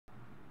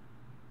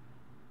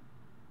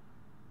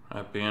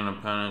Happy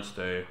Independence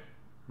Day,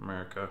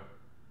 America.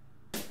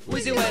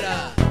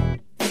 WheezyWaiter!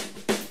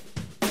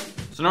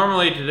 So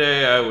normally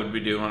today I would be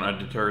doing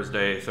a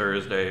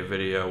Thursday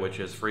video, which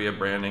is free of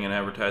branding and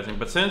advertising.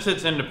 But since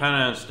it's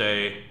Independence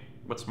Day,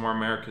 what's more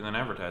American than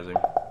advertising?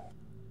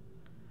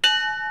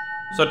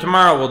 So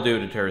tomorrow we'll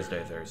do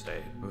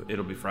Thursday.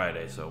 It'll be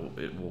Friday, so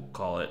we'll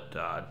call it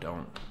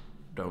Don't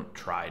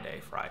Try Day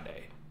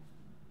Friday.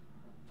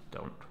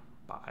 Don't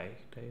Buy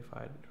Day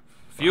Friday.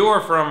 If you are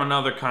from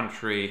another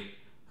country,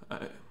 I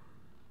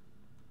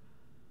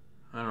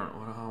don't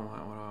know, what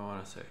do I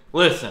want to say?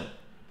 Listen,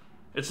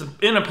 it's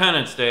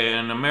Independence Day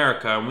in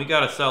America, and we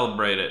gotta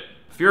celebrate it.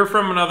 If you're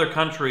from another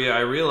country, I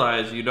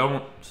realize you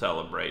don't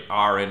celebrate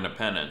our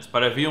independence,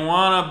 but if you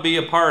want to be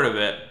a part of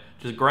it,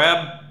 just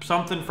grab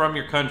something from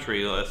your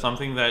country,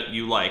 something that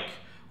you like,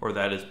 or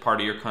that is part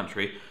of your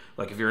country.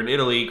 Like if you're in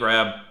Italy,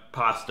 grab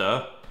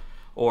pasta,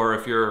 or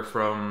if you're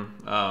from,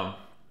 are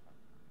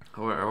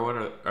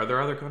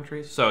there other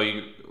countries? So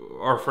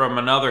or from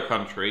another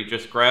country,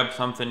 just grab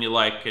something you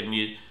like and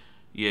you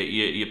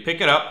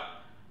pick it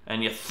up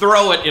and you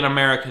throw it in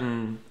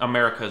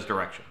America's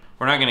direction.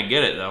 We're not gonna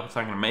get it though, it's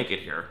not gonna make it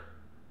here.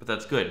 But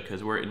that's good,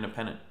 because we're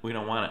independent. We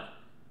don't want it.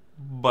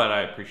 But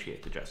I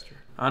appreciate the gesture.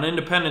 On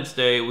Independence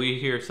Day, we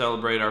here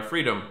celebrate our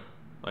freedom.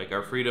 Like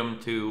our freedom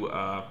to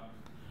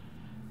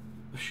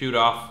shoot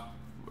off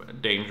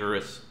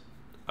dangerous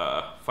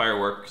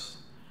fireworks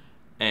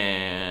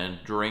and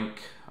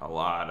drink a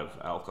lot of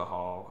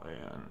alcohol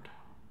and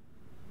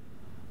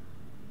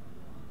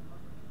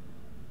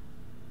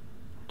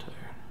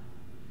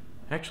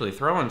actually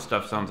throwing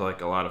stuff sounds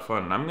like a lot of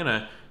fun. I'm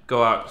gonna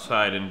go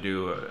outside and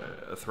do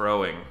a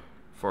throwing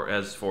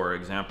for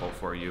example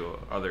for you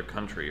other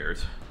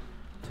countryers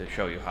to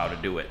show you how to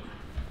do it.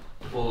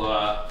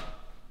 We'll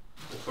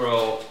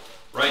throw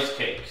rice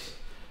cakes,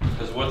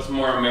 because what's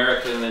more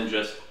American than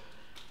just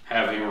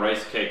having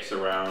rice cakes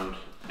around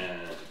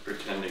and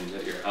pretending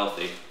that you're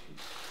healthy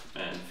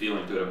and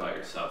feeling good about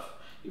yourself,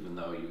 even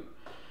though you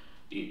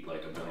eat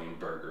like a million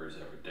burgers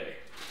every day.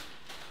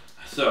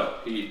 So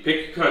you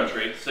pick your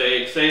country,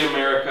 say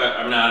America.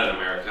 I'm not in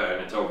America,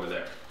 and it's over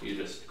there. You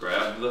just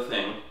grab the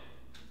thing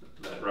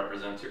that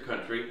represents your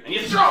country and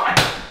you throw it.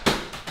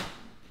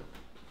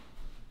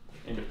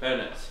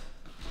 Independence.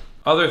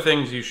 Other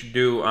things you should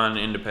do on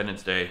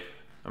Independence Day,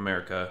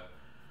 America.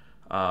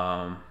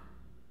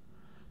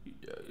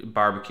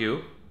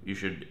 Barbecue. You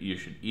should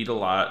eat a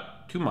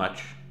lot, too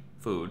much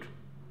food,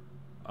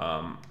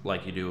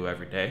 like you do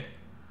every day,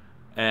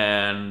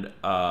 and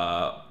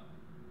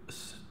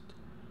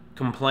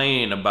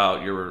complain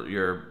about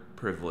your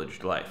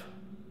privileged life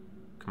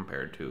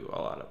compared to a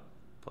lot of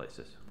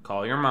places.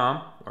 Call your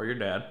mom or your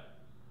dad,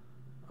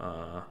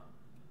 or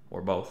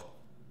both.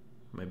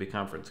 Maybe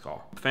conference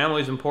call.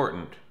 Family's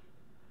important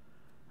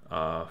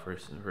for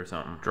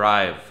something.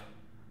 Drive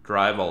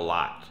a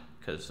lot,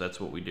 because that's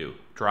what we do.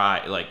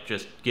 Drive, like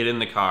just get in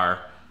the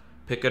car,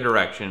 pick a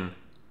direction,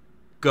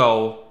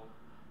 go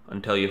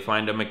until you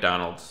find a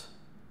McDonald's,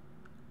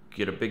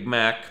 get a Big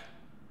Mac,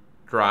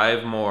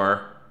 drive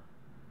more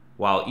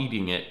while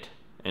eating it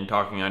and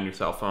talking on your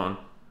cell phone.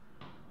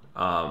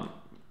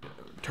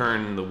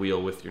 Turn the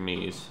wheel with your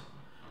knees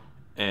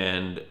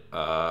and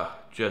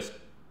just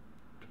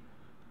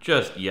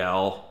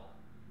yell.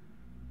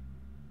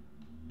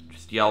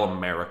 Just yell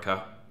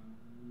America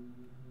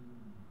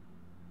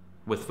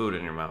with food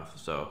in your mouth.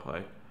 So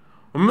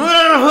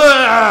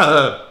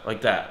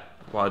like that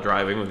while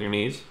driving with your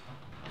knees.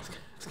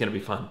 It's gonna be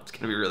fun. It's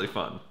gonna be really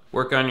fun.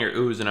 Work on your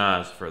oohs and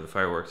ahs for the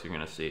fireworks you're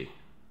gonna see.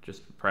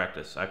 Just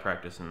practice. I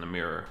practice in the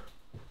mirror.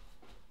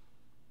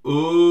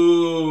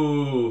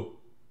 Ooh.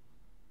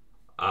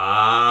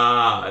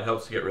 Ah. It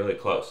helps to get really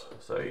close,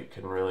 so you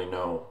can really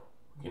know.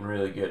 You can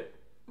really get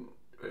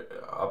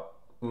a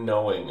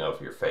knowing of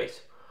your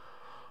face.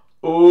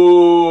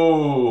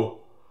 Ooh.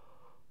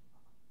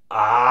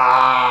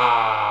 Ah.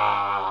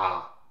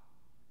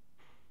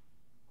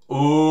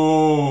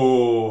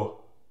 Ooh.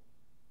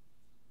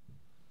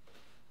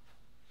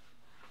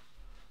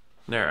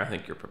 There, I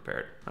think you're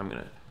prepared. I'm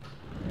gonna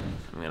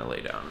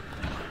lay down.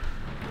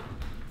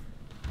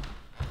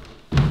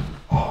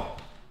 Oh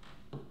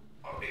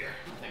dear.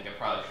 I think I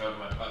probably showed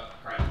my butt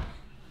crack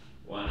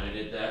when I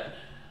did that.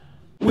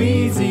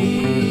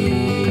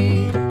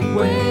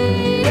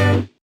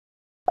 WheezyWaiter!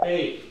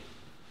 Hey,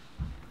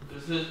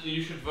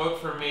 you should vote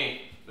for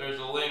me. There's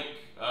a link,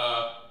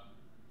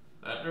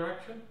 that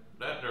direction,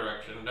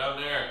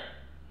 down there,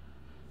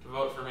 to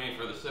vote for me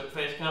for the Sip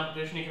Face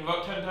competition. You can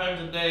vote 10 times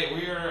a day.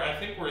 I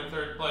think we're in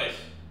 3rd place.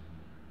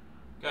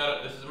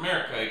 This is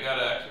America, you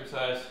gotta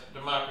exercise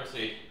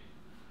democracy.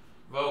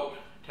 Vote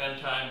 10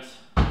 times.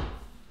 I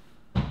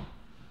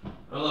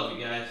love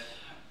you guys.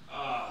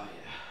 Oh, yeah.